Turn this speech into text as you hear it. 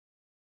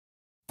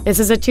This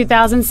is a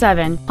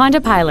 2007 Honda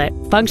Pilot,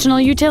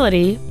 functional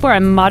utility for a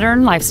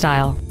modern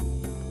lifestyle.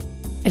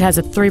 It has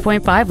a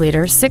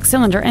 3.5-liter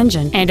six-cylinder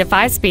engine and a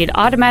 5-speed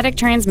automatic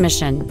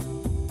transmission.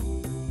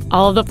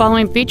 All of the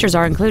following features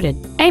are included: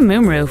 a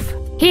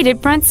moonroof,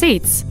 heated front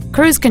seats,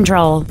 cruise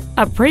control,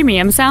 a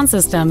premium sound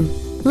system,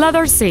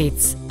 leather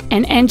seats,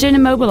 an engine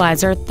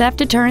immobilizer theft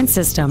deterrent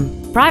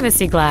system,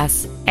 privacy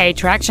glass, a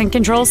traction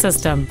control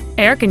system,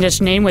 air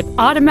conditioning with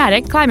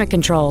automatic climate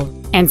control,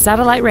 and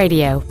satellite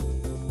radio.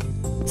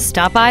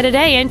 Stop by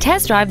today and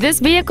test drive this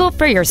vehicle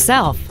for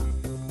yourself.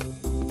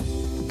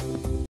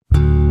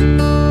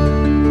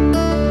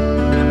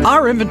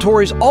 Our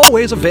inventory is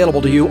always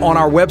available to you on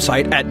our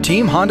website at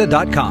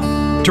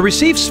teamhonda.com. To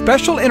receive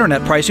special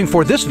internet pricing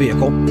for this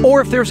vehicle,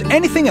 or if there's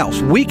anything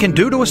else we can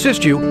do to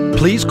assist you,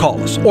 please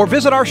call us or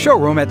visit our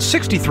showroom at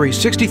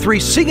 6363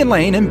 Siegen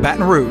Lane in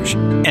Baton Rouge,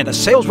 and a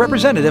sales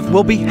representative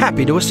will be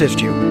happy to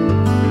assist you.